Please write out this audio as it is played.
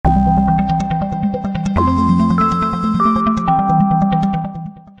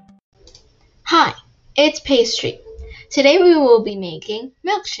It's Pastry. Today we will be making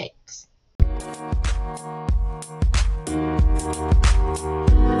milkshakes.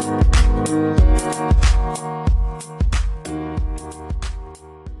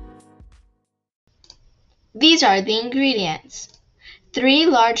 These are the ingredients: 3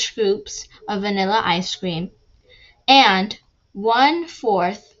 large scoops of vanilla ice cream and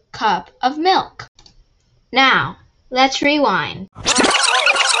 1/4 cup of milk. Now, let's rewind.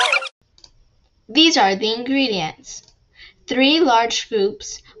 These are the ingredients: 3 large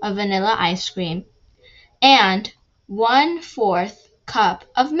scoops of vanilla ice cream and 1/4 cup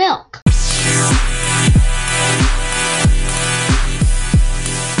of milk.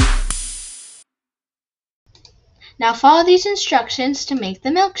 Now follow these instructions to make the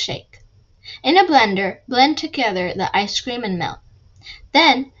milkshake. In a blender, blend together the ice cream and milk.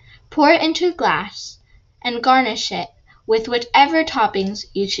 Then, pour it into a glass and garnish it with whichever toppings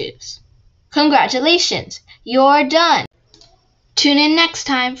you choose. Congratulations! You're done! Tune in next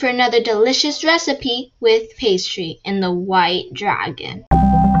time for another delicious recipe with Pastry and the White Dragon.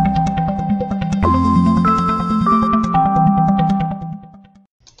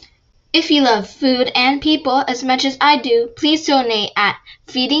 If you love food and people as much as I do, please donate at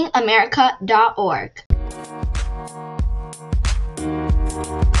feedingamerica.org.